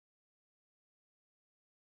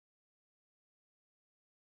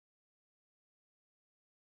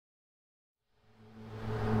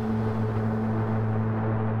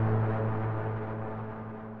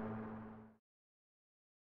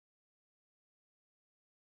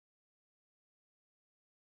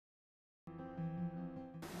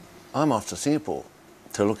I'm off to Singapore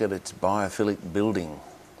to look at its biophilic building.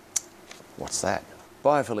 What's that?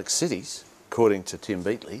 Biophilic cities, according to Tim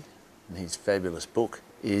Beatley in his fabulous book,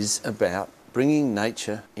 is about bringing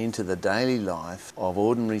nature into the daily life of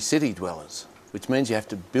ordinary city dwellers, which means you have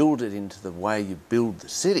to build it into the way you build the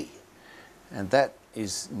city. And that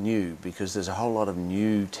is new because there's a whole lot of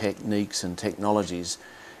new techniques and technologies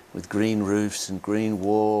with green roofs and green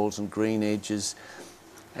walls and green edges.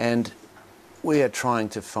 And we are trying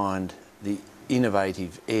to find the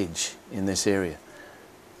innovative edge in this area.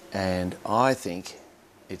 And I think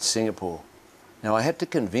it's Singapore. Now, I had to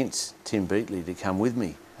convince Tim Beatley to come with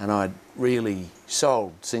me, and I'd really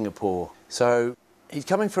sold Singapore. So he's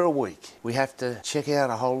coming for a week. We have to check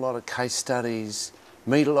out a whole lot of case studies,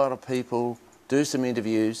 meet a lot of people, do some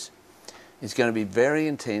interviews. It's going to be very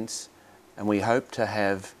intense, and we hope to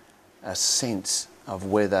have a sense of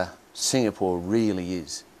whether Singapore really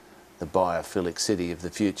is the biophilic city of the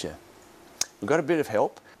future. We've got a bit of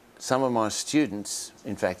help. Some of my students,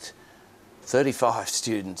 in fact, 35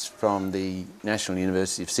 students from the National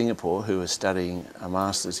University of Singapore who are studying a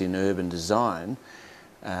Masters in Urban Design,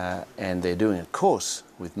 and they're doing a course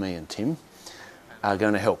with me and Tim, are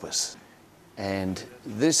going to help us. And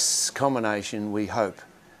this combination, we hope,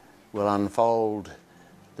 will unfold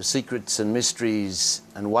the secrets and mysteries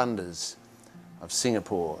and wonders of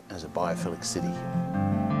Singapore as a biophilic city.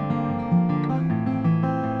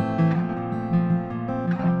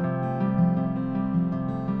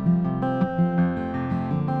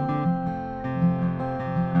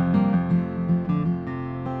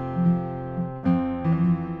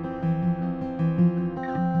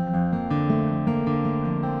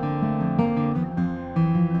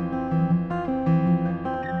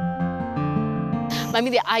 I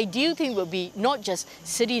mean, the ideal thing would be not just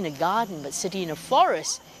city in a garden, but city in a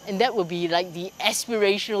forest. And that would be like the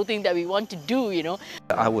aspirational thing that we want to do, you know.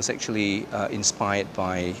 I was actually inspired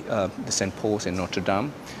by the St. Paul's in Notre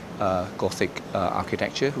Dame, Gothic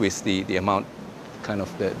architecture, with the amount, kind of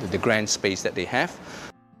the grand space that they have.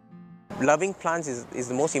 Loving plants is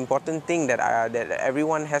the most important thing that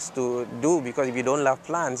everyone has to do, because if you don't love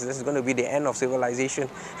plants, this is going to be the end of civilization.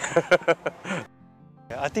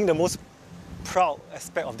 I think the most proud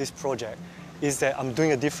aspect of this project is that I'm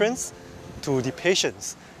doing a difference to the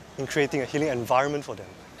patients in creating a healing environment for them.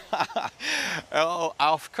 Oh,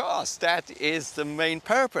 of course, that is the main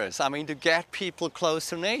purpose. I mean, to get people close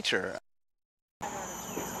to nature.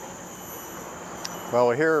 Well,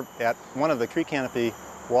 we're here at one of the tree canopy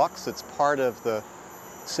walks. It's part of the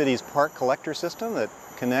city's park collector system that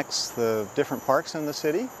connects the different parks in the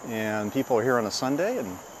city, and people are here on a Sunday,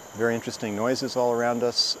 and very interesting noises all around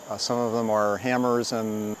us. Some of them are hammers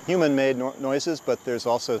and human-made noises, but there's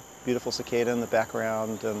also beautiful cicada in the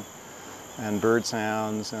background, and bird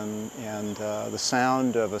sounds, and the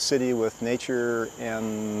sound of a city with nature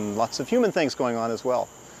and lots of human things going on as well.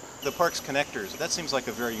 The park's connectors, that seems like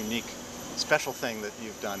a very unique, special thing that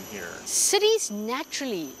you've done here. Cities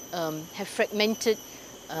naturally have fragmented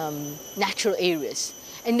natural areas,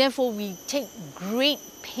 and therefore we take great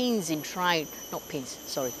pains in trying,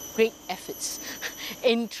 great efforts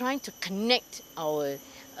in trying to connect our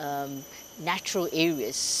natural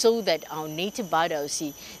areas so that our native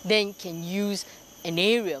biodiversity then can use an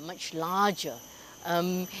area much larger.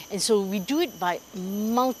 And so we do it by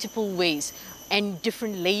multiple ways and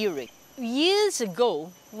different layering. Years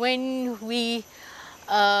ago, when we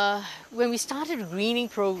started a greening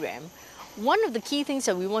program, one of the key things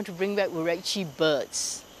that we want to bring back were actually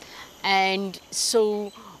birds. And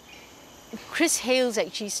so Chris Hales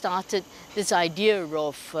actually started this idea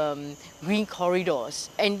of green corridors,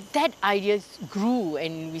 and that idea grew,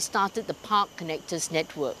 and we started the Park Connectors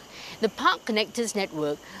Network. The Park Connectors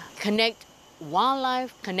Network connect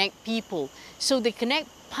wildlife, connect people. So they connect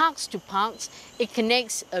parks to parks, it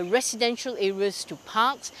connects residential areas to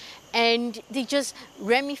parks, and they just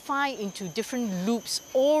ramify into different loops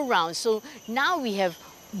all around. So now we have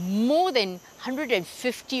more than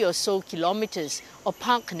 150 or so kilometers of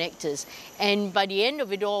park connectors, and by the end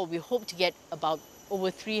of it all we hope to get about over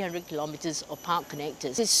 300 kilometers of park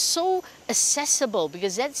connectors. It's so accessible,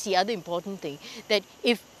 because that's the other important thing, that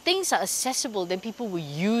if things are accessible, then people will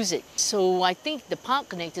use it. So I think the park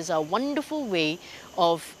connectors are a wonderful way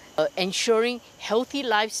of ensuring healthy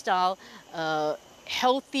lifestyle,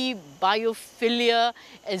 healthy biophilia,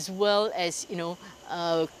 as well as, you know,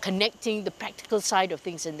 connecting the practical side of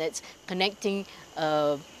things, and that's connecting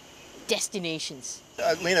destinations.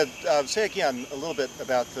 Lena, say again a little bit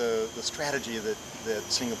about the strategy that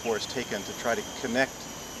Singapore has taken to try to connect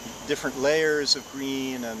different layers of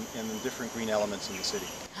green and the different green elements in the city.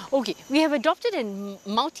 Okay, we have adopted a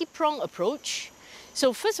multi-pronged approach.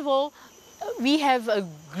 So first of all, we have a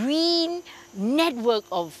green network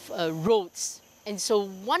of roads. And so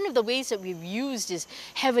one of the ways that we've used is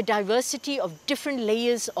have a diversity of different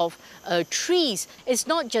layers of trees. It's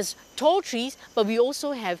not just tall trees, but we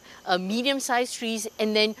also have medium-sized trees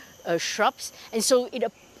and then shrubs. And so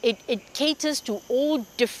it caters to all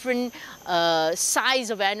different size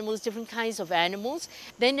of animals, different kinds of animals.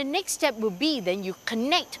 Then the next step will be then you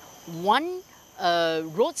connect one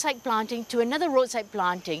roadside planting to another roadside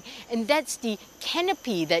planting, and that's the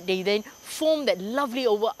canopy that they then form, that lovely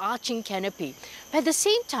overarching canopy. But at the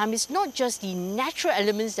same time, it's not just the natural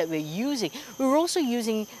elements that we're using, we're also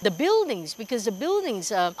using the buildings, because the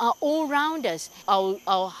buildings are all around us. Our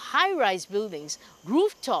high-rise buildings,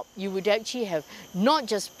 rooftop, you would actually have not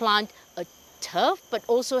just plant a turf, but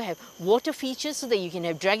also have water features so that you can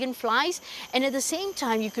have dragonflies, and at the same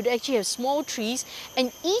time you could actually have small trees,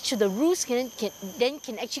 and each of the roofs can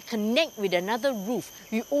actually connect with another roof.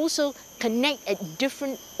 We also connect at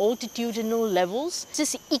different altitudinal levels. It's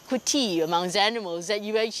just equity amongst animals that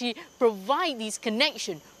you actually provide these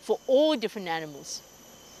connections for all different animals.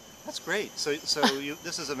 That's great. So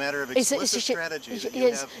this is a matter of explicit strategy.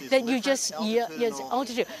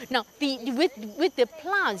 Altitude. Now, with the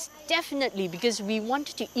plants, definitely, because we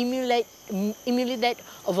wanted to emulate that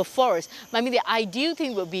of a forest. I mean, the ideal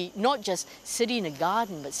thing would be not just city in a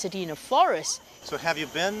garden, but city in a forest. So have you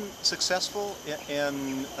been successful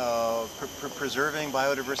in preserving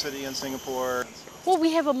biodiversity in Singapore? Well,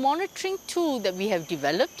 we have a monitoring tool that we have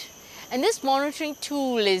developed. And this monitoring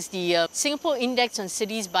tool is the Singapore Index on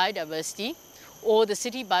Cities Biodiversity, or the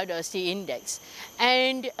City Biodiversity Index.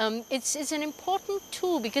 And it's an important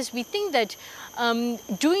tool because we think that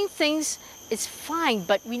doing things is fine,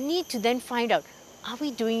 but we need to then find out, are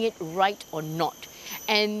we doing it right or not?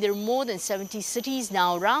 And there are more than 70 cities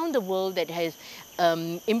now around the world that have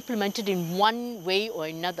implemented in one way or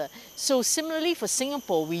another. So similarly for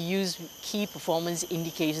Singapore, we use key performance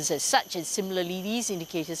indicators as such, and similarly these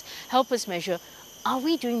indicators help us measure, are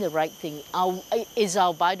we doing the right thing? Is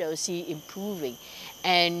our biodiversity improving?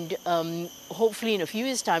 And hopefully in a few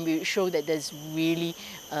years' time we will show that there's really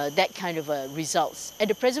that kind of results. At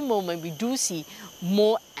the present moment, we do see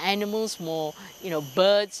more animals, more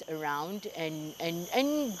birds around,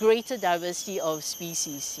 and greater diversity of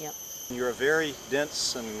species. Yeah. You're a very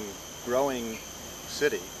dense and growing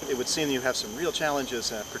city. It would seem you have some real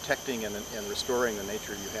challenges in protecting and restoring the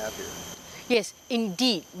nature you have here. Yes,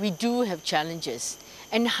 indeed, we do have challenges.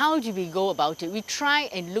 And how do we go about it? We try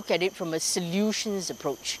and look at it from a solutions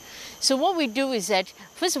approach. So what we do is that,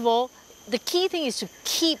 first of all, the key thing is to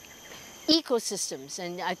keep ecosystems,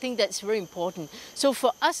 and I think that's very important. So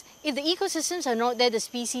for us, if the ecosystems are not there, the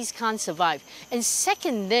species can't survive. And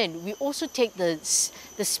second, then, we also take the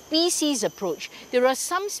species approach. There are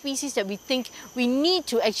some species that we think we need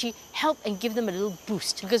to actually help and give them a little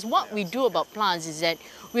boost, because what we do about plants is that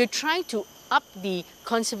we're trying to up the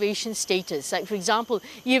conservation status. Like for example,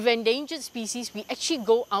 you have endangered species, we actually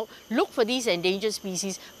go out, look for these endangered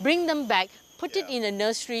species, bring them back, put it in a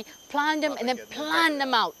nursery, plant them, and then plant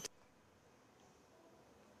them out.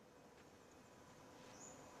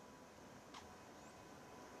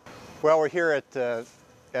 Well, we're here at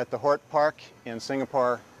the Hort Park in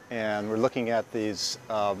Singapore, and we're looking at these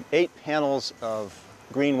 8 panels of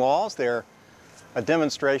green walls. They're a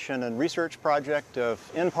demonstration and research project of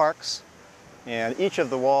in-parks, and each of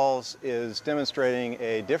the walls is demonstrating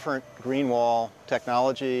a different green wall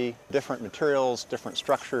technology, different materials, different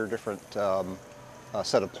structure, different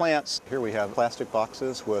set of plants. Here we have plastic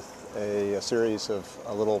boxes with a series of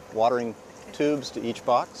little watering tubes to each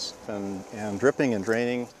box, and dripping and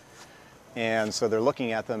draining. And so they're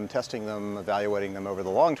looking at them, testing them, evaluating them over the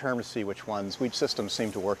long term to see which systems seem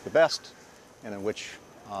to work the best and in which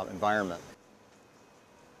environment.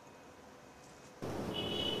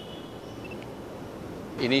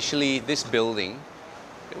 Initially, this building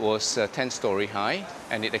was 10-story high,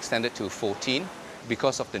 and it extended to 14.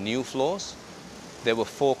 Because of the new floors, there were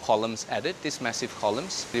 4 columns added, these massive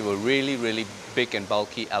columns. They were really, really big and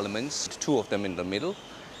bulky elements, 2 of them in the middle.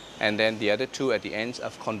 And then the other 2 at the ends,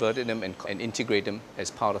 I've converted them and integrate them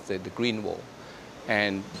as part of the green wall.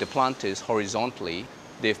 And the planters horizontally,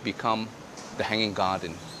 they've become the hanging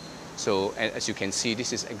garden. So as you can see,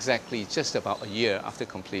 this is exactly just about a year after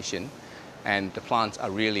completion, and the plants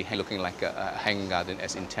are really looking like a hanging garden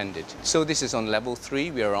as intended. So this is on level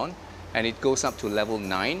 3 we are on, and it goes up to level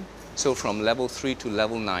 9. So from level 3 to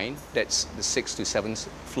level 9, that's the 6th to 7th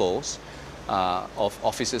floors. Of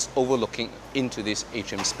offices overlooking into this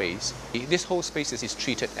atrium space. This whole space is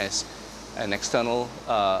treated as an external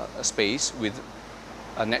space with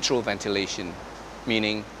a natural ventilation.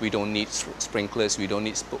 meaning we don't need sprinklers, we don't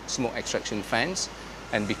need smoke extraction fans,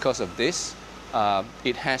 and because of this,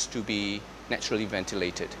 it has to be naturally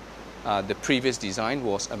ventilated. The previous design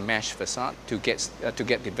was a mesh facade to get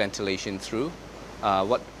the ventilation through.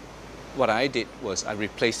 What I did was I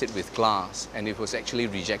replaced it with glass, and it was actually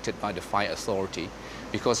rejected by the fire authority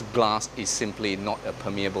because glass is simply not a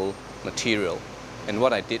permeable material. And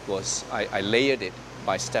what I did was I layered it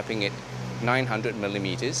by stepping it 900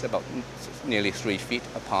 millimeters, about nearly 3 feet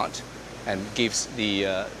apart, and gives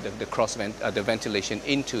the ventilation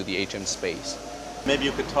into the atrium space. Maybe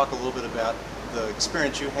you could talk a little bit about the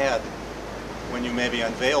experience you had when you maybe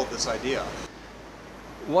unveiled this idea.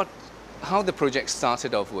 How the project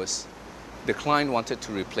started off was the client wanted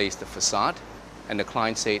to replace the facade, and the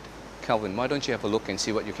client said, Calvin, why don't you have a look and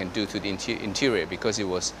see what you can do to the interior, because it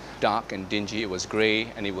was dark and dingy, it was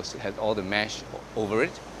grey, and it had all the mesh over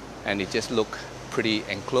it, and it just looked pretty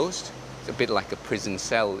enclosed. It's a bit like a prison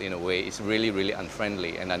cell in a way. It's really, really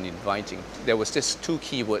unfriendly and uninviting. There was just 2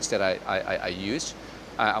 key words that I used.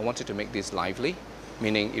 I wanted to make this lively,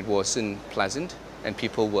 meaning it wasn't pleasant, and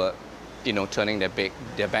people were, turning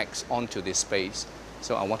their backs onto this space.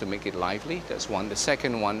 So I want to make it lively. That's one. The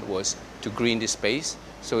second one was to green the space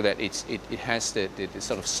so that it has the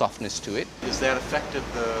sort of softness to it. Does that affect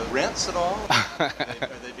the rents at all? Are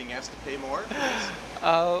they being asked to pay more for this?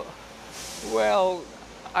 Well,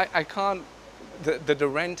 I can't. The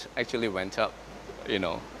rent actually went up,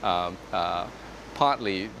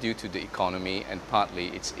 partly due to the economy, and partly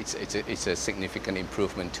it's a significant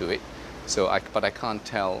improvement to it. But I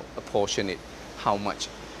can't apportion it how much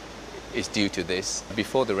is due to this.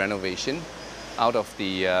 Before the renovation, out of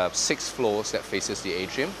the 6 floors that faces the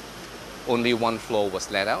atrium, only 1 floor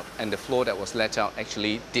was let out, and the floor that was let out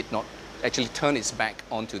actually did not turn its back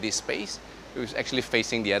onto this space. It was actually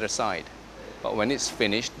facing the other side. But when it's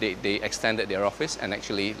finished, they extended their office and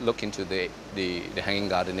actually look into the hanging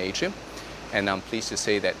garden atrium, and I'm pleased to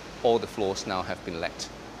say that all the floors now have been let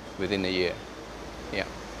within a year. Yeah.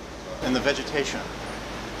 And the vegetation,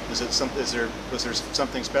 was there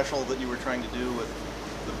something special that you were trying to do with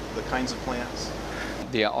the kinds of plants?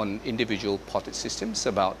 They are on individual potted systems,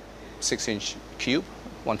 about 6-inch cube,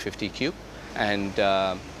 150 cube, and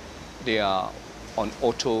they are on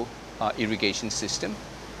auto irrigation system.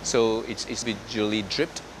 So it's visually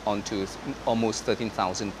dripped onto almost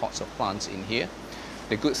 13,000 pots of plants in here.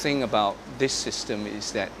 The good thing about this system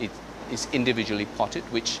is that it is individually potted,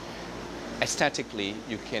 which aesthetically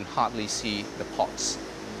you can hardly see the pots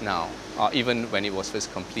now, even when it was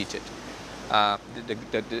first completed.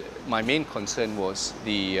 My main concern was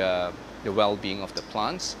the well-being of the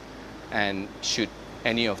plants, and should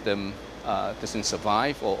any of them doesn't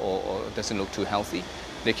survive or doesn't look too healthy,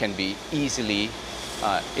 they can be easily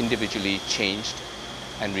individually changed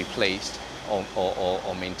and replaced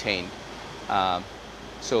or maintained.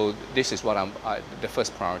 So this is what the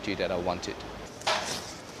first priority that I wanted.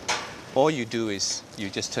 All you do is you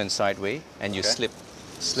just turn sideways and you slip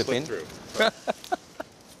in. Through.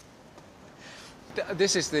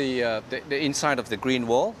 This is the inside of the green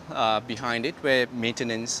wall behind it, where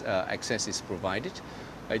maintenance access is provided.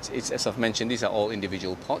 It's as I've mentioned, these are all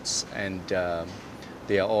individual pots, and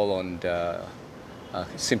they are all on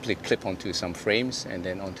simply clip onto some frames and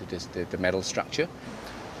then onto the metal structure.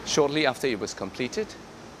 Shortly after it was completed,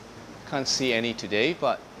 can't see any today,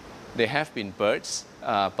 but there have been birds,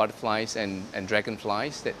 butterflies and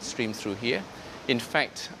dragonflies that stream through here. In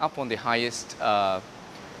fact, up on the highest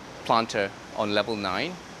planter on level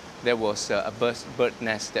 9, there was a bird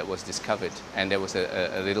nest that was discovered, and there was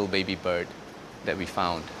a little baby bird that we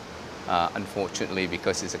found. Unfortunately,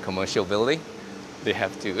 because it's a commercial building, they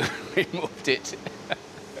have to remove it.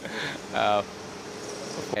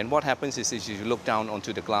 And what happens is you look down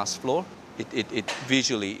onto the glass floor, it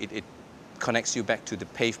visually connects you back to the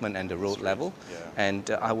pavement and the road level. Yeah. And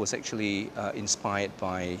I was actually inspired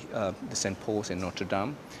by the St. Paul's and Notre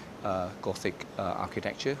Dame Gothic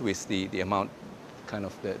architecture, with the amount, kind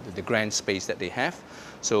of the grand space that they have.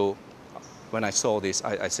 So when I saw this,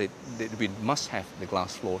 I said we must have the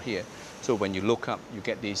glass floor here. So when you look up, you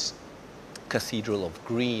get this cathedral of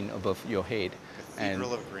green above your head.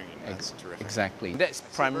 Cathedral of green, that's terrific. Exactly. That's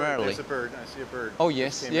primarily. There's a bird, I see a bird. Oh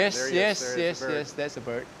yes, yes, There yes, is a bird. yes, that's a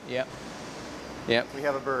bird. Yeah. Yeah. We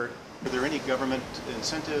have a bird. Are there any government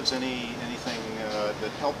incentives, anything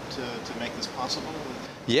that helped to make this possible?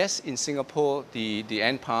 Yes, in Singapore, the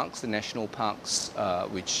NParks, the national parks,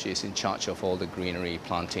 which is in charge of all the greenery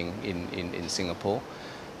planting in Singapore,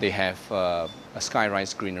 they have a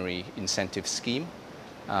Skyrise Greenery Incentive Scheme,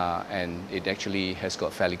 and it actually has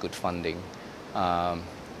got fairly good funding. I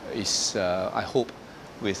hope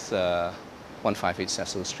with 158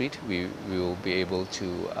 Cecil Street, we will be able to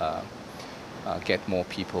get more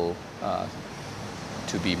people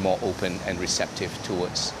to be more open and receptive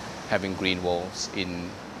towards having green walls in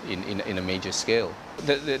a major scale.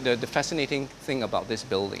 The fascinating thing about this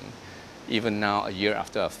building, even now a year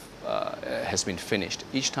after has been finished,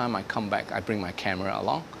 each time I come back I bring my camera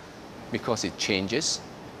along because it changes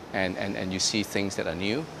and you see things that are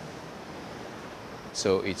new.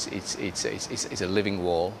 So it's a living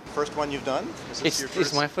wall. First one you've done? Is this your first,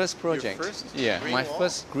 it's my first project. Your first my wall?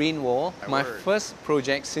 first green wall. My my word. first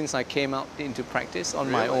project since I came out into practice on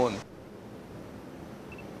my Really? own.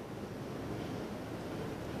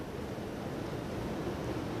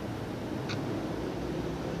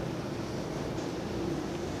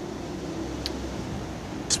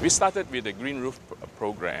 We started with the green roof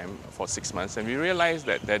program for 6 months, and we realized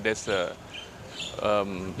that there's a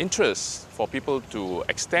interest for people to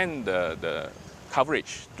extend the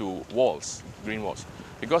coverage to walls, green walls.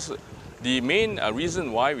 Because the main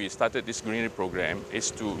reason why we started this greenery program is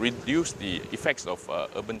to reduce the effects of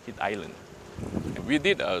urban heat island. And we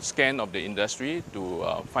did a scan of the industry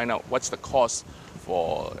to find out what's the cost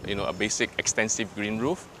for a basic extensive green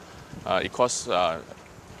roof. It costs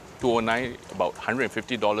 2009 about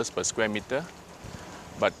 $150 per square meter.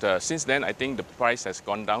 But since then, I think the price has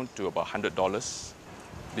gone down to about $100.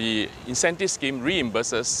 The incentive scheme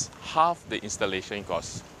reimburses half the installation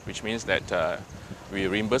cost, which means that we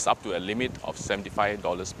reimburse up to a limit of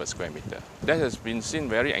 $75 per square meter. That has been seen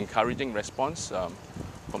very encouraging response.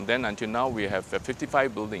 From then until now, we have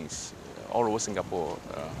 55 buildings all over Singapore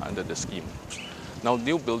under the scheme. Now,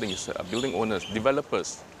 new buildings, building owners,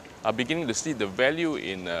 developers are beginning to see the value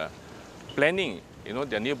in planning,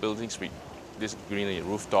 their new buildings with this greenery,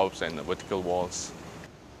 rooftops and vertical walls.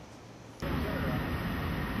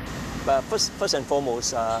 But first and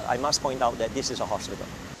foremost, I must point out that this is a hospital.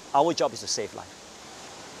 Our job is to save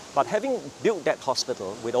life. But having built that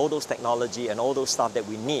hospital with all those technology and all those stuff that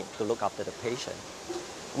we need to look after the patient,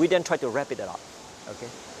 we then try to wrap it up, okay,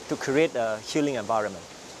 to create a healing environment.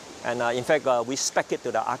 And in fact, we spec it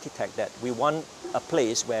to the architect that we want a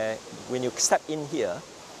place where when you step in here,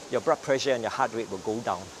 your blood pressure and your heart rate will go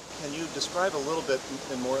down. Can you describe a little bit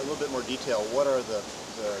more detail? What are the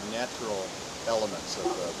natural elements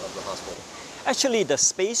of the hospital? Actually, the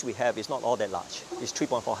space we have is not all that large. It's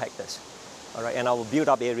 3.4 hectares. All right, and our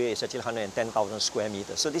built-up area is actually 110,000 square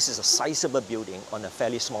meters. So this is a sizable building on a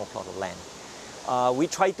fairly small plot of land. We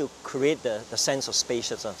try to create the sense of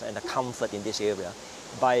spaciousness and the comfort in this area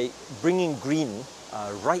by bringing green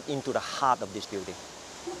right into the heart of this building.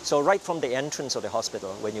 So right from the entrance of the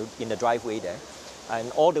hospital, when you're in the driveway there,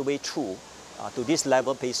 and all the way through to this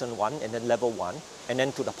level, patient 1, and then level 1, and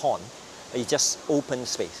then to the pond, it's just open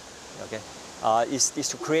space, okay? Is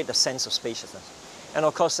to create a sense of spaciousness. And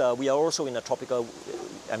of course, we are also in a tropical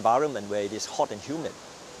environment where it is hot and humid,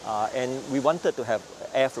 and we wanted to have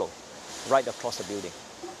airflow right across the building.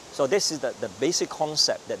 So this is the basic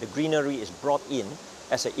concept that the greenery is brought in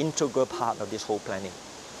as an integral part of this whole planning.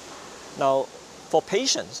 Now, for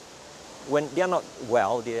patients, when they are not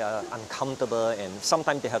well, they are uncomfortable, and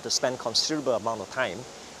sometimes they have to spend considerable amount of time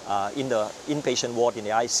in the inpatient ward in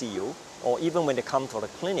the ICU, or even when they come for the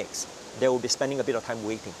clinics, they will be spending a bit of time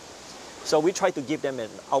waiting. So we try to give them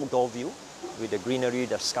an outdoor view with the greenery,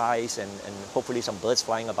 the skies, and hopefully some birds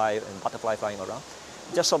flying by and butterfly flying around.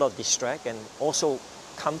 Just sort of distract and also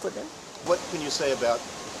comfort them. What can you say about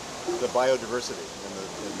the biodiversity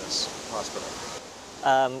in this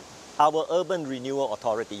hospital? Our Urban Renewal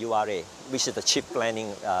Authority, URA, which is the chief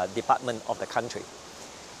planning department of the country,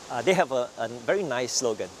 they have a very nice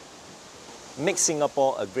slogan: make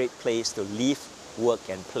Singapore a great place to live, work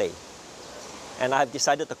and play. And I've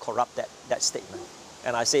decided to corrupt that statement.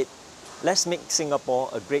 And I said, let's make Singapore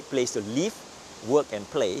a great place to live, work and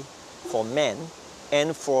play for man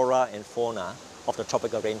and flora and fauna of the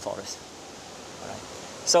tropical rainforest. All right.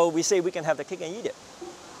 So we say we can have the cake and eat it.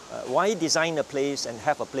 Why design a place and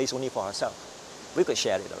have a place only for ourselves? We could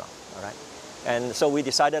share it around, all right? And so we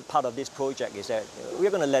decided part of this project is that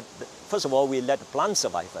we're going to first of all, we let the plants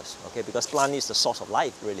survive first, okay? Because plant is the source of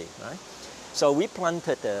life, really, right? So we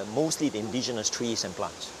planted mostly the indigenous trees and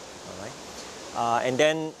plants, all right? And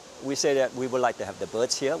then we say that we would like to have the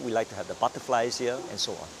birds here, we like to have the butterflies here, and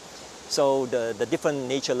so on. So the different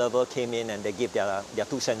nature lovers came in and they give their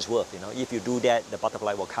 2 cents worth, If you do that, the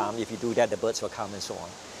butterfly will come. If you do that, the birds will come, and so on.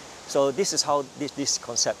 So this is how this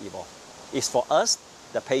concept evolved. It's for us,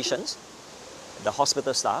 the patients, the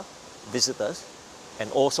hospital staff, visitors, and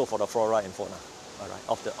also for the flora and fauna, all right,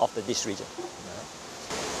 of this region. All right.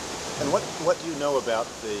 And what do you know about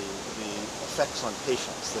the effects on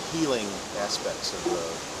patients, the healing aspects of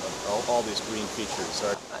all these green features?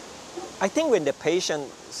 I think when the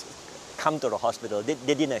patients come to the hospital, they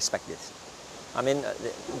didn't expect this. I mean,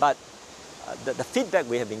 but the feedback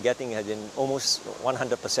we have been getting has been almost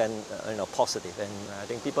 100% positive, and I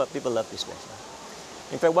think people love this place.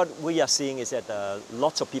 In fact, what we are seeing is that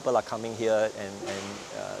lots of people are coming here and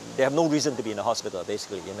they have no reason to be in the hospital,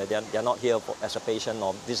 basically. They're not here as a patient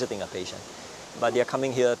or visiting a patient, but they're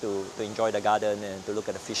coming here to enjoy the garden and to look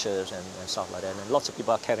at the fishes and stuff like that. And lots of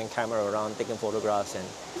people are carrying camera around, taking photographs, and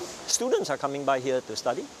students are coming by here to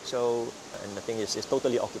study. So, and the thing is, it's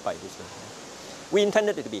totally occupied this way. We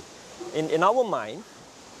intended it to be. In our mind,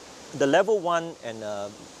 the level 1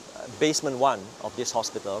 and basement 1 of this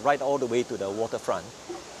hospital, right all the way to the waterfront,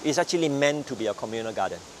 is actually meant to be a communal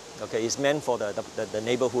garden. Okay, it's meant for the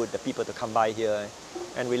neighborhood, the people to come by here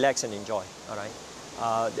and relax and enjoy. All right.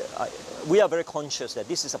 We are very conscious that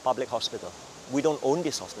this is a public hospital. We don't own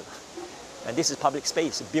this hospital, and this is public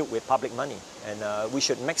space built with public money, and we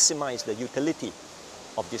should maximize the utility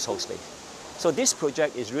of this whole space. So this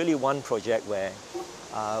project is really one project where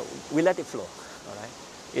we let it flow. All right.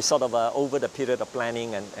 It's sort of over the period of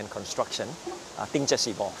planning and construction, things just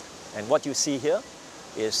evolved. And what you see here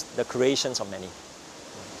is the creations of many.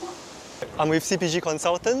 I'm with CPG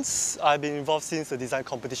Consultants. I've been involved since the design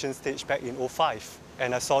competition stage back in 2005,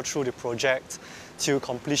 and I saw through the project to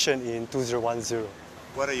completion in 2010.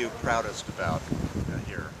 What are you proudest about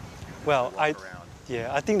here? Well, I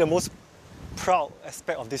think the most proud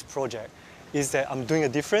aspect of this project is that I'm doing a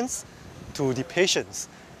difference to the patients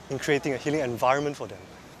in creating a healing environment for them.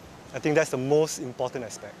 I think that's the most important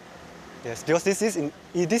aspect. Yes, because this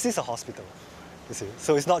is a hospital, you see.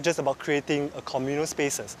 So it's not just about creating a communal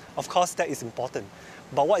spaces. Of course, that is important.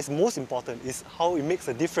 But what is most important is how it makes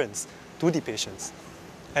a difference to the patients.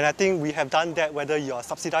 And I think we have done that whether you are a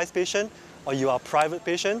subsidized patient or you are a private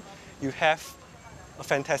patient, you have a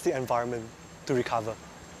fantastic environment to recover.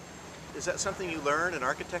 Is that something you learned in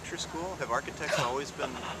architecture school? Have architects always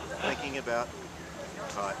been thinking about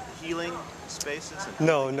healing spaces?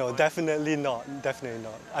 No, definitely not. Definitely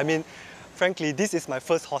not. I mean, frankly, this is my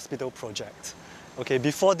first hospital project. Okay,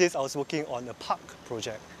 before this, I was working on a park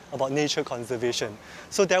project about nature conservation.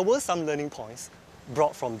 So there were some learning points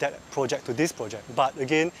brought from that project to this project. But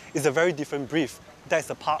again, it's a very different brief. That's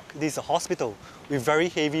a park, this is a hospital. We're very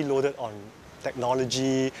heavy loaded on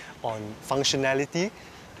technology, on functionality,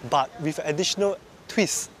 but with additional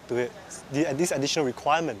twist to it, this additional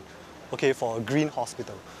requirement, okay, for a green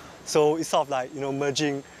hospital. So it's sort of like,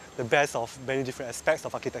 merging the best of many different aspects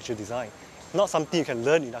of architecture design. Not something you can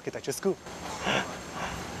learn in architecture school.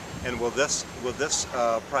 And will this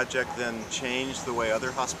project then change the way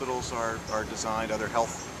other hospitals are designed, other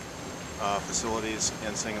health facilities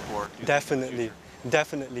in Singapore? Definitely,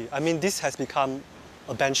 definitely. I mean, this has become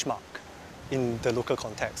a benchmark in the local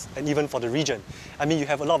context and even for the region. I mean, you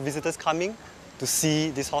have a lot of visitors coming to see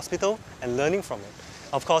this hospital and learning from it.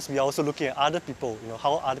 Of course, we are also looking at other people,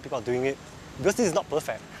 how other people are doing it, because this is not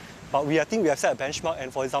perfect. But I think we have set a benchmark,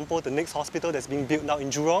 and for example, the next hospital that's being built now in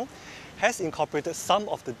Jurong has incorporated some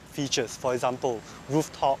of the features. For example,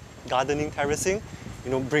 rooftop gardening, terracing,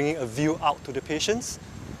 bringing a view out to the patients.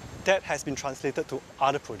 That has been translated to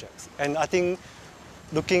other projects. And I think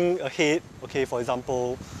looking ahead, okay, for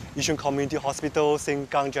example, Yishun Community Hospital,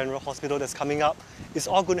 Sengkang General Hospital that's coming up, it's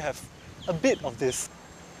all going to have a bit of this.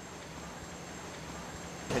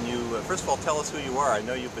 Can you, first of all, tell us who you are? I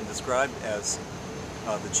know you've been described as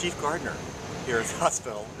the chief gardener here at the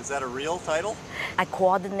hospital. Is that a real title? I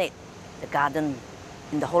coordinate the garden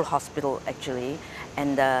in the whole hospital, actually,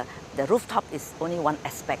 and the rooftop is only one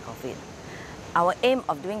aspect of it. Our aim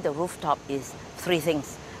of doing the rooftop is 3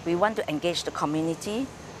 things. We want to engage the community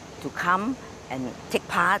to come and take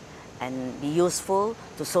part and be useful,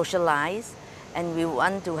 to socialize, and we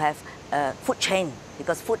want to have a food chain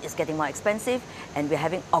because food is getting more expensive, and we're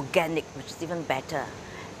having organic, which is even better,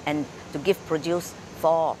 and to give produce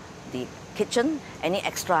for the kitchen. Any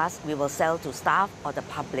extras we will sell to staff or the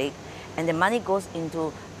public, and the money goes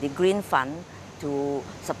into the green fund to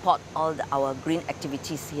support all our green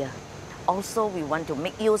activities here. Also, we want to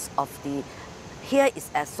make use of here is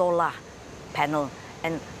a solar panel,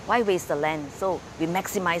 and why waste the land? So we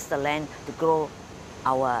maximize the land to grow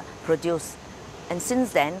our produce. And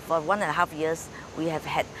since then, for 1.5 years, we have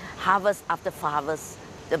had harvest after harvest.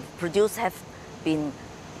 The produce have been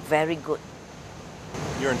very good.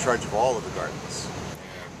 You're in charge of all of the gardens.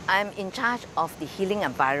 I'm in charge of the healing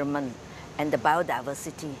environment and the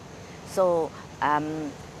biodiversity. So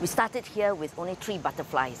we started here with only 3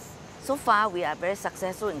 butterflies. So far, we are very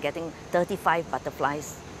successful in getting 35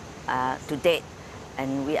 butterflies to date,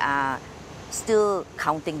 and we are still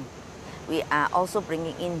counting. we are also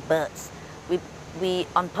bringing in birds. We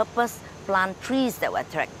on purpose plant trees that will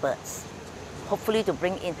attract birds, hopefully to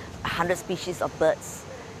bring in 100 species of birds.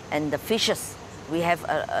 And the fishes, we have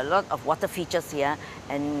a lot of water features here,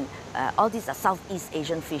 and all these are Southeast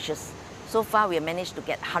Asian fishes. So far we have managed to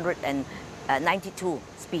get 192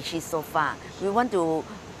 species so far. We want to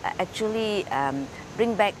actually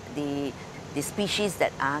bring back the species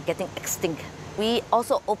that are getting extinct. We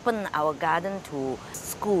also open our garden to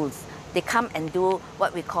schools. They come and do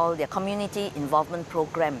what we call their community involvement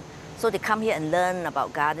program. So they come here and learn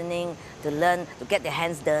about gardening, to get their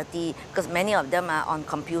hands dirty, because many of them are on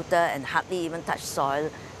computer and hardly even touch soil.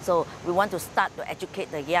 So we want to start to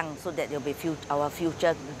educate the young so that they'll be our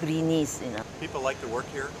future greenies, you know. People like to work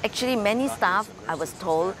here? Actually, many staff, I was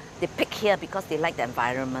told, they pick here because they like the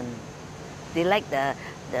environment. They like the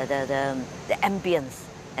ambience.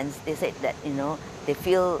 And they said that, you know, they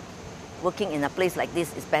feel working in a place like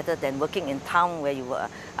this is better than working in town where you are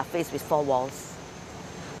faced with 4 walls.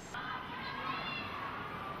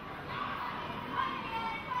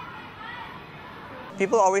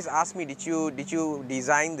 People always ask me, did you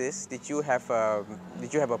design this? Did you have a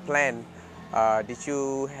plan? Did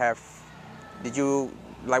you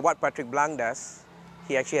like what Patrick Blanc does?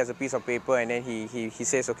 He actually has a piece of paper and then he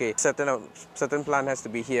says, okay, certain plant has to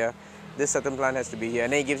be here, this certain plant has to be here,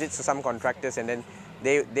 and then he gives it to some contractors and then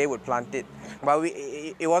they would plant it. But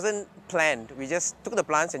it wasn't planned. We just took the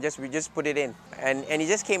plants and we just put it in. And it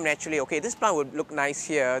just came naturally. Okay, this plant would look nice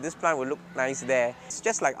here, this plant would look nice there. It's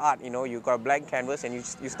just like art, you know, you've got a blank canvas and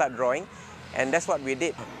you start drawing. And that's what we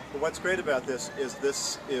did. What's great about this is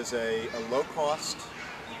a low-cost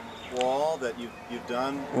wall that you've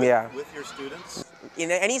done with your students.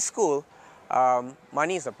 In any school,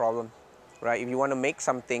 money is a problem, right? If you want to make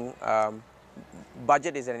something,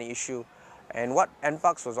 budget is an issue. And what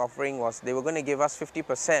NParks was offering was they were going to give us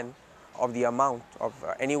 50% of the amount of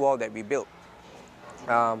any wall that we built.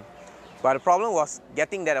 But the problem was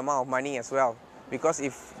getting that amount of money as well, because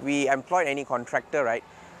if we employed any contractor, right,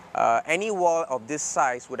 any wall of this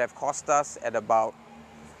size would have cost us at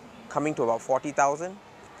coming to about 40,000,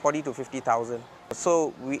 40 to 50,000.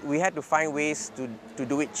 So we had to find ways to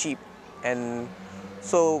do it cheap, and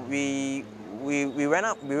so we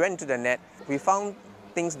went into the net. We found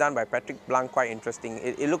things done by Patrick Blanc quite interesting.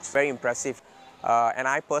 It looks very impressive, and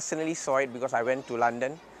I personally saw it because I went to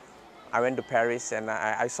London, I went to Paris, and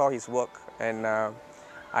I saw his work, and I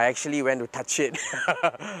actually went to touch it,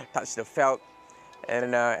 touch the felt,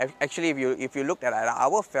 and actually if you looked at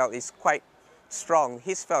our felt, it's quite strong.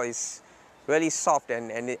 His felt is really soft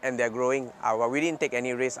and they're growing. We didn't take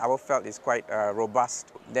any risk. Our felt is quite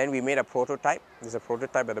robust. Then we made a prototype. There's a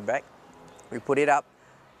prototype at the back. We put it up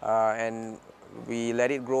and we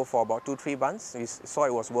let it grow for about 2-3 months. We saw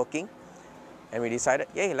it was working, and we decided,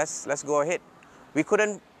 yeah, let's go ahead. We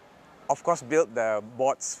couldn't, of course, build the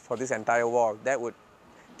boards for this entire wall. That would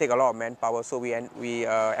take a lot of manpower, so we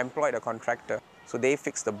employed a contractor. So they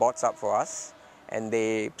fixed the boards up for us, and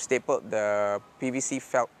they stapled the PVC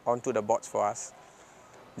felt onto the boards for us.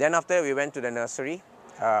 Then after, we went to the nursery,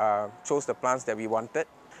 chose the plants that we wanted,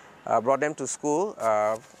 brought them to school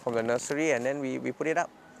from the nursery, and then we put it up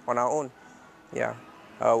on our own. Yeah,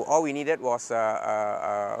 all we needed was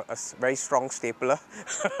a very strong stapler.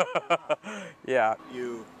 Yeah.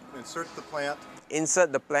 You insert the plant.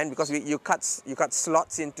 Insert the plant because you cut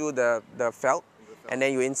slots into the felt, and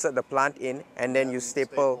then you insert the plant in, and then you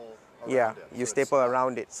staple. Yeah, you staple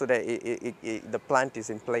around it so that the plant is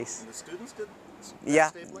in place. And the students did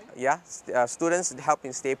stapling? Yeah. Students help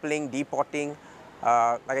in stapling, depotting.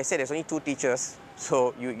 Like I said, there's only 2 teachers,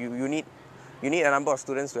 so you need a number of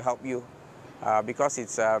students to help you. Because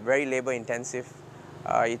it's very labor intensive.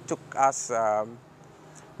 It took us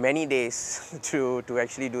many days to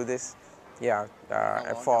actually do this. Yeah,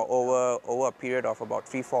 for over a period of about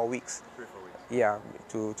 3-4 weeks. 3 or 4 weeks. Yeah,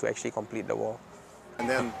 to actually complete the wall. And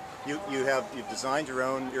then you've designed your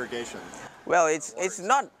own irrigation. Well,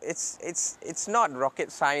 it's not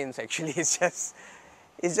rocket science actually. It's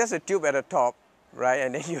just a tube at the top, right?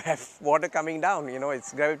 And then you have water coming down. You know,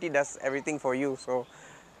 gravity does everything for you. So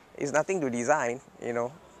it's nothing to design, you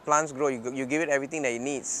know. Plants grow, you give it everything that it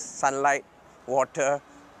needs. Sunlight, water,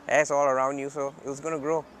 air's all around you, so it's going to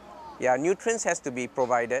grow. Yeah, nutrients has to be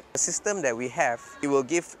provided. The system that we have, it will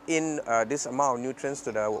give in this amount of nutrients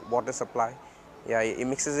to the water supply. Yeah, it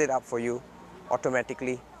mixes it up for you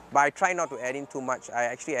automatically. But I try not to add in too much. I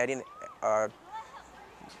actually add in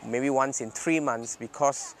maybe once in 3 months,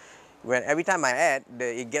 because every time I add,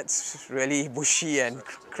 it gets really bushy and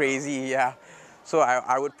crazy, yeah. So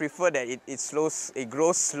I would prefer that it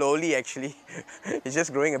grows slowly actually. It's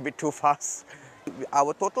just growing a bit too fast.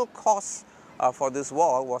 Our total cost for this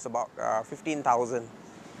wall was about 15,000,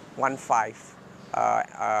 1.5.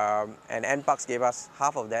 And NParks gave us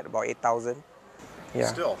half of that, about 8,000. Yeah.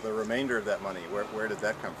 Still, the remainder of that money, where did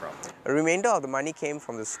that come from? The remainder of the money came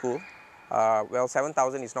from the school. Well,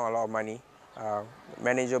 7,000 is not a lot of money,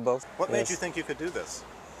 manageable. What made you think you could do this?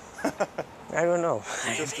 I don't know.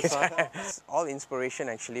 You just decided? It's all inspiration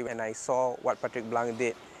actually. When I saw what Patrick Blanc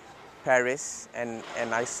did, Paris, and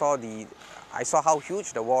I saw how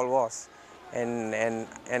huge the wall was, and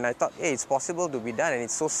I thought, hey, it's possible to be done, and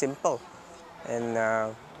it's so simple, and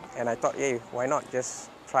I thought, hey, why not just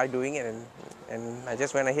try doing it, and I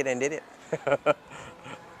just went ahead and did it.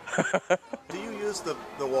 Do you use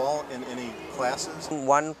the wall in any classes?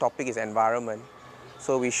 One topic is environment.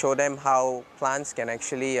 So we show them how plants can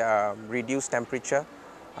actually reduce temperature.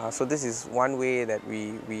 So this is one way that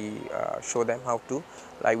we show them how to.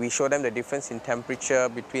 Like we show them the difference in temperature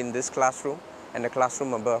between this classroom and the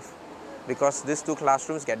classroom above. Because these two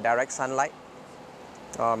classrooms get direct sunlight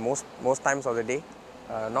most times of the day.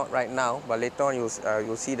 Not right now, but later on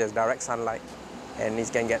you'll see there's direct sunlight and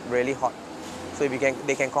it can get really hot. So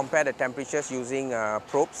they can compare the temperatures using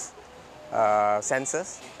probes,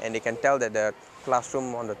 sensors, and they can tell that the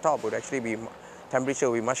classroom on the top would actually be, temperature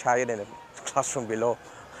will be much higher than the classroom below.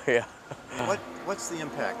 Yeah. What's the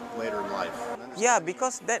impact later in life? Yeah,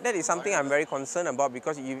 because that is something I'm very concerned about,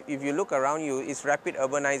 because if you look around you, it's rapid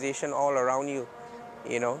urbanization all around you,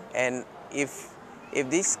 you know, and if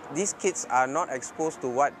these kids are not exposed to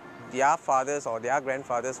what their fathers or their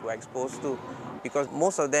grandfathers were exposed to, because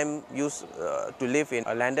most of them used to live in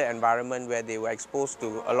a landed environment where they were exposed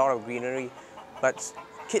to a lot of greenery, but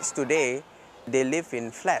kids today, they live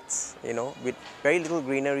in flats, you know, with very little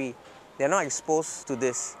greenery. They're not exposed to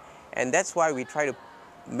this, and that's why we try to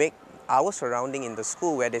make our surrounding in the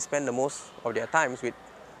school where they spend the most of their times with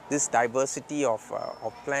this diversity of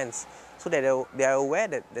plants, so that they are aware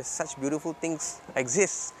that there's such beautiful things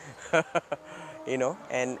exist, you know,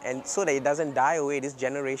 and so that it doesn't die away. This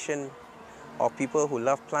generation of people who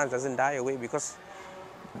love plants doesn't die away, because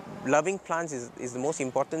loving plants is the most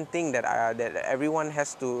important thing that everyone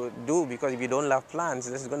has to do, because if you don't love plants,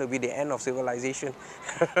 this is going to be the end of civilization.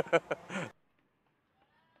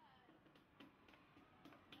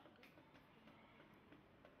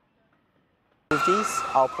 With this,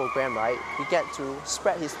 our program, right, we get to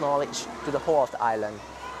spread his knowledge to the whole of the island.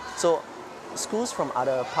 So schools from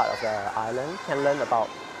other part of the island can learn about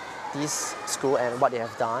this school and what they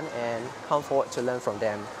have done and come forward to learn from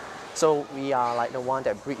them. So we are like the one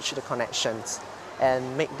that bridge the connections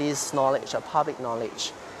and make this knowledge a public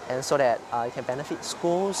knowledge, and so that it can benefit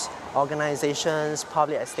schools, organizations,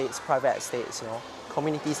 public estates, private estates, you know,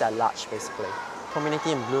 communities at large basically.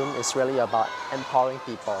 Community in Bloom is really about empowering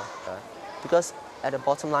people, because at the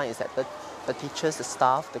bottom line is that the teachers, the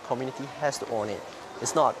staff, the community has to own it.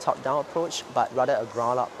 It's not a top-down approach, but rather a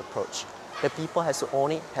ground-up approach. The people has to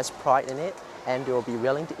own it, has pride in it, and they will be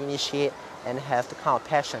willing to initiate and have the kind of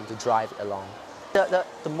passion to drive it along.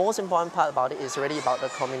 The most important part about it is really about the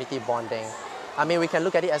community bonding. I mean, we can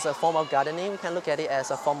look at it as a form of gardening, we can look at it as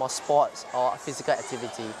a form of sports or physical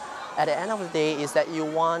activity. At the end of the day is that you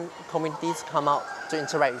want communities to come out to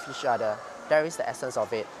interact with each other. That is the essence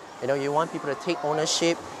of it. You know, you want people to take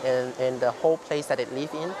ownership in the whole place that they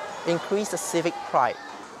live in, increase the civic pride.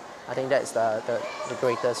 I think that's the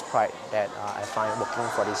greatest pride that I find working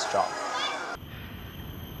for this job.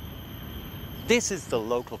 This is the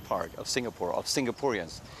local park of Singapore, of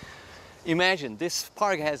Singaporeans. Imagine this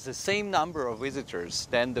park has the same number of visitors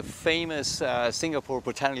than the famous Singapore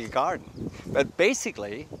Botanical Garden. But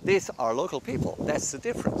basically, these are local people. That's the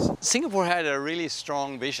difference. Singapore had a really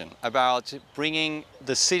strong vision about bringing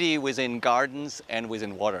the city within gardens and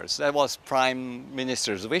within waters. That was Prime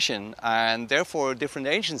Minister's vision, and therefore different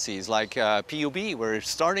agencies like PUB were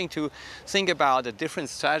starting to think about a different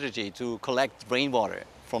strategy to collect rainwater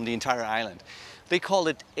from the entire island. They call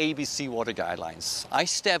it ABC Water Guidelines. I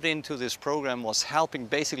stepped into this program, was helping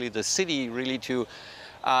basically the city really to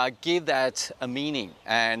give that a meaning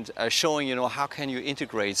and showing, you know, how can you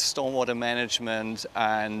integrate stormwater management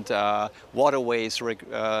and waterways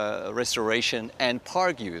restoration and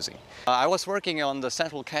park using. I was working on the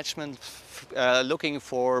central catchment looking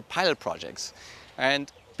for pilot projects,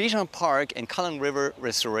 and Bishan Park and Kallang River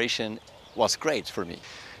restoration was great for me.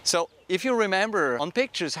 So if you remember on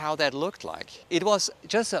pictures how that looked like, it was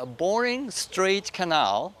just a boring straight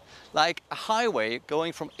canal, like a highway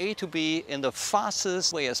going from A to B in the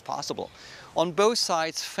fastest way as possible. On both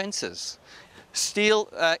sides, fences, steel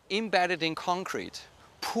embedded in concrete,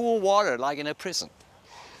 pool water like in a prison.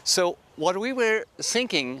 So what we were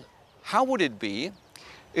thinking, how would it be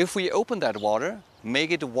If we open that water, make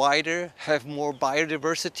it wider, have more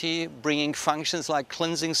biodiversity, bringing functions like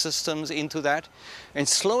cleansing systems into that, and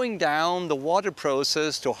slowing down the water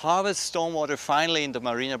process to harvest stormwater finally in the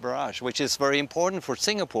Marina Barrage, which is very important for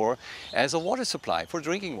Singapore as a water supply for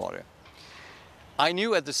drinking water. I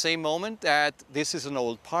knew at the same moment that this is an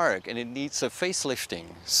old park and it needs a facelifting.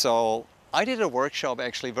 So I did a workshop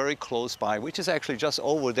actually very close by, which is actually just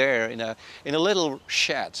over there in a little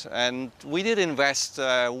shed. And we did invest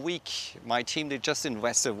a week, my team did just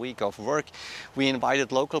invest a week of work. We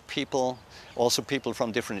invited local people, also people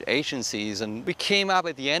from different agencies, and we came up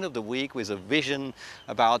at the end of the week with a vision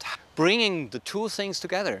about bringing the two things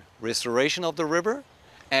together, restoration of the river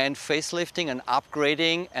and facelifting and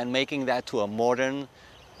upgrading and making that to a modern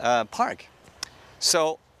park.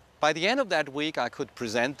 So by the end of that week, I could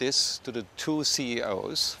present this to the two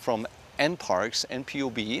CEOs from NParks and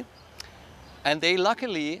PUB, and they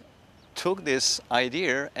luckily took this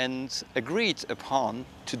idea and agreed upon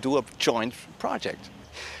to do a joint project.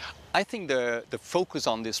 I think the focus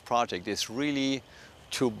on this project is really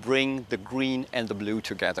to bring the green and the blue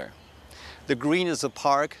together. The green is the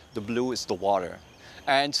park, the blue is the water,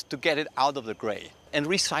 and to get it out of the gray and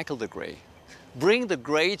recycle the gray. Bring the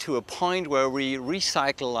gray to a point where we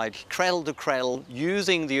recycle like cradle to cradle,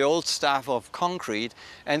 using the old stuff of concrete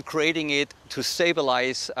and creating it to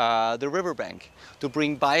stabilize the riverbank, to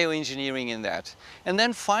bring bioengineering in that. And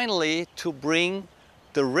then finally to bring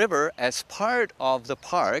the river as part of the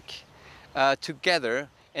park together,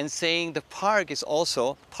 and saying the park is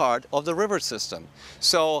also part of the river system.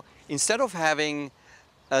 So instead of having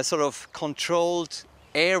a sort of controlled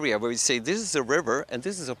area where we say this is a river and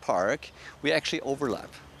this is a park, we actually overlap.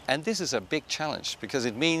 And this is a big challenge because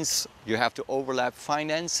it means you have to overlap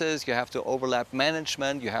finances, you have to overlap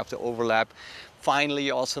management, you have to overlap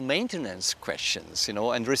finally also maintenance questions, you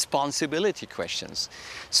know, and responsibility questions.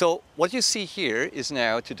 So what you see here is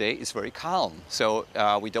now today is very calm. So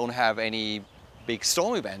we don't have any big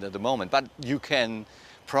storm event at the moment, but you can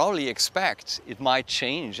probably expect it might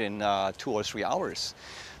change in 2 or 3 hours.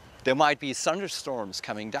 There might be thunderstorms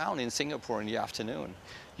coming down in Singapore in the afternoon.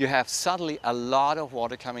 You have suddenly a lot of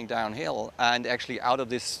water coming downhill and actually out of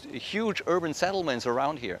this huge urban settlements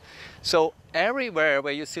around here. So everywhere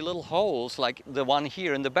where you see little holes like the one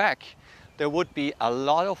here in the back, there would be a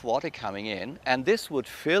lot of water coming in, and this would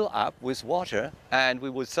fill up with water, and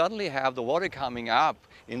we would suddenly have the water coming up,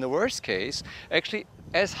 in the worst case, actually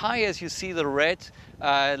as high as you see the red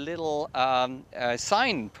little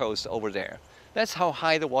sign post over there. That's how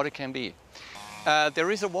high the water can be. There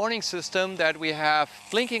is a warning system that we have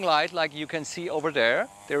blinking light like you can see over there.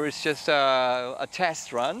 There is just a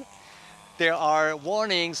test run. There are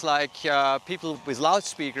warnings like people with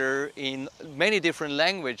loudspeaker in many different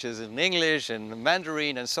languages, in English and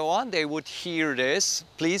Mandarin and so on. They would hear this,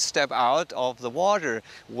 please step out of the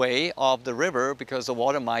waterway of the river because the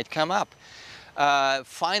water might come up.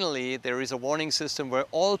 Finally, there is a warning system where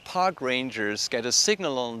all park rangers get a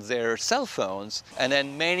signal on their cell phones, and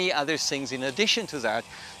then many other things in addition to that.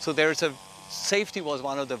 So safety was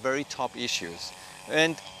one of the very top issues.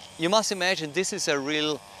 And you must imagine this is a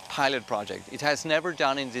real pilot project. It has never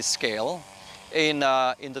done in this scale in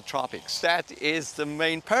the tropics. That is the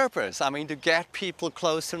main purpose. I mean, to get people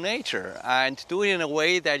close to nature and do it in a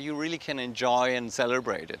way that you really can enjoy and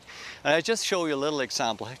celebrate it. And I just show you a little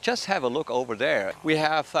example. Just have a look over there. We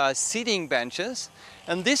have seating benches,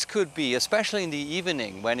 and this could be, especially in the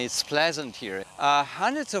evening when it's pleasant here,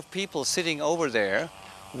 hundreds of people sitting over there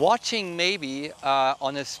watching maybe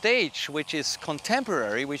on a stage which is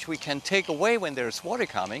contemporary, which we can take away when there's water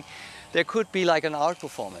coming. There could be like an art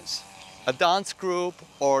performance, a dance group,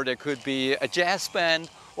 or there could be a jazz band,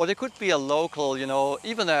 or there could be a local, you know,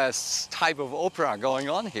 even a type of opera going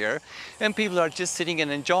on here, and people are just sitting and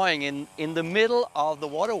enjoying in the middle of the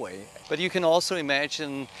waterway. But you can also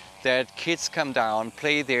imagine that kids come down,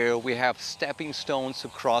 play there. We have stepping stones to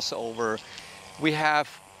cross over. We have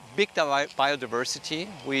big biodiversity.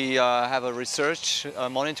 We have a research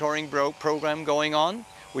monitoring program going on,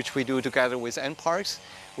 which we do together with NParks.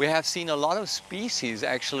 We have seen a lot of species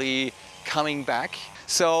actually coming back.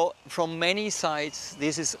 So from many sides,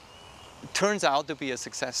 this turns out to be a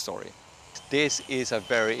success story. This is a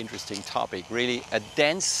very interesting topic, really a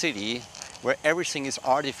dense city where everything is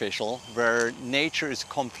artificial, where nature is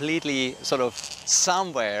completely sort of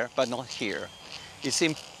somewhere, but not here. It's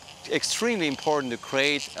extremely important to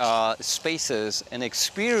create spaces and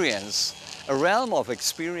experience, a realm of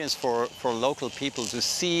experience for local people to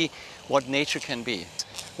see what nature can be.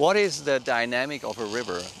 What is the dynamic of a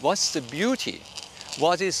river? What's the beauty?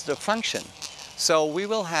 What is the function? So we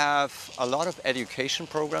will have a lot of education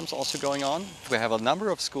programs also going on. We have a number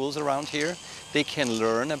of schools around here. They can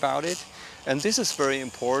learn about it. And this is very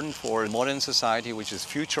important for a modern society which is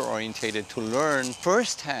future-orientated to learn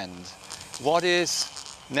firsthand what is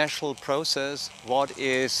natural process, what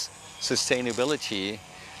is sustainability,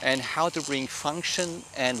 and how to bring function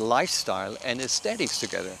and lifestyle and aesthetics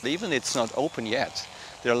together. Even it's not open yet.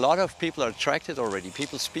 There are a lot of people are attracted already.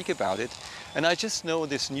 People speak about it. And I just know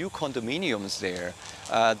this new condominiums there,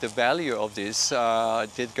 the value of this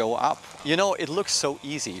did go up. You know, it looks so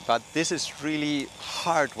easy, but this is really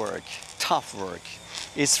hard work, tough work.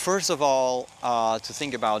 It's first of all to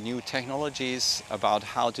think about new technologies, about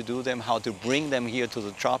how to do them, how to bring them here to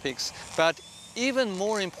the tropics. But even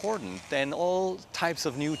more important than all types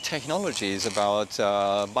of new technologies about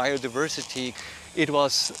biodiversity, it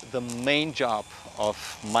was the main job of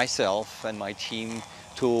myself and my team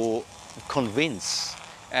to convince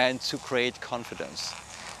and to create confidence.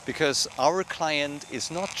 Because our client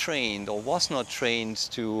is not trained or was not trained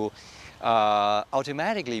to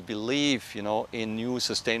automatically believe, you know, in new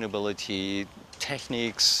sustainability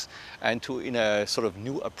techniques and in a sort of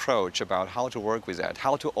new approach about how to work with that,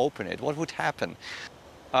 how to open it, what would happen.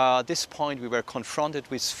 At this point we were confronted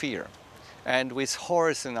with fear and with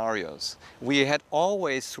horror scenarios. We had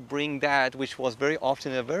always to bring that, which was very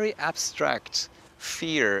often a very abstract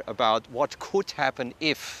fear about what could happen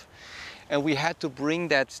if. And we had to bring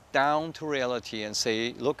that down to reality and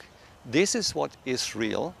say, look, this is what is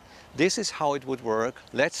real. This is how it would work.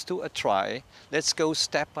 Let's do a try. Let's go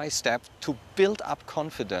step by step to build up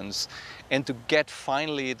confidence and to get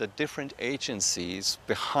finally the different agencies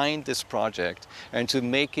behind this project and to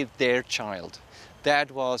make it their child.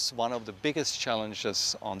 That was one of the biggest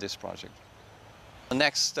challenges on this project. The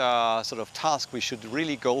next sort of task we should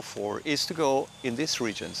really go for is to go in these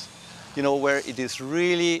regions, you know, where it is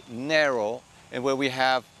really narrow and where we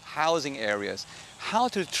have housing areas, how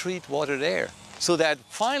to treat water there so that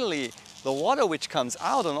finally the water which comes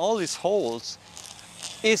out on all these holes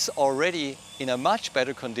is already in a much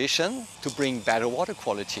better condition to bring better water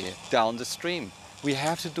quality down the stream. We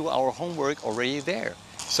have to do our homework already there.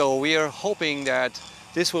 So we are hoping that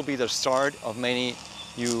this will be the start of many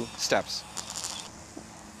new steps.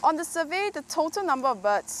 On the survey, the total number of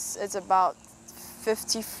birds is about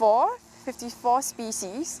 54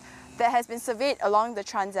 species that has been surveyed along the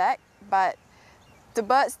Transact, but the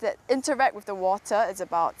birds that interact with the water is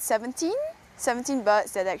about 17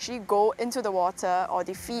 birds that actually go into the water or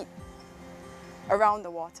they feed around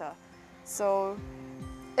the water. So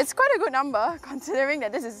it's quite a good number considering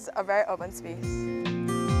that this is a very urban space.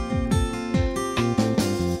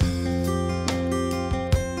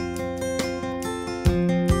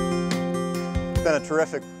 It's been a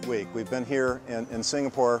terrific week. We've been here in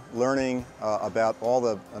Singapore learning about all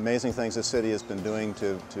the amazing things the city has been doing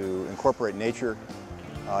to incorporate nature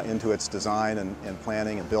into its design and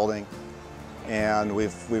planning and building. And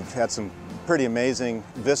we've had some pretty amazing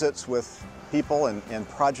visits with people and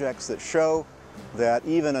projects that show that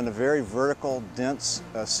even in a very vertical, dense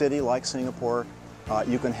city like Singapore,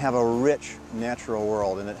 you can have a rich natural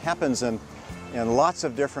world. And it happens in lots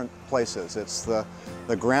of different places. It's the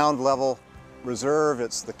ground level reserve,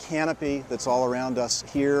 it's the canopy that's all around us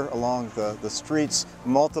here along the streets,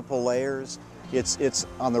 multiple layers. It's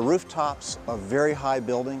on the rooftops of very high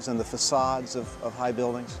buildings and the facades of high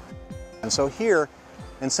buildings. And so here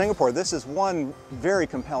in Singapore, this is one very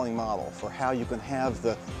compelling model for how you can have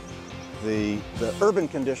the urban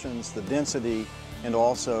conditions, the density, and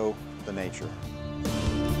also the nature.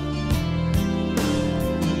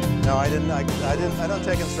 No, I don't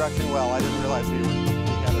take instruction well. I didn't realize you were.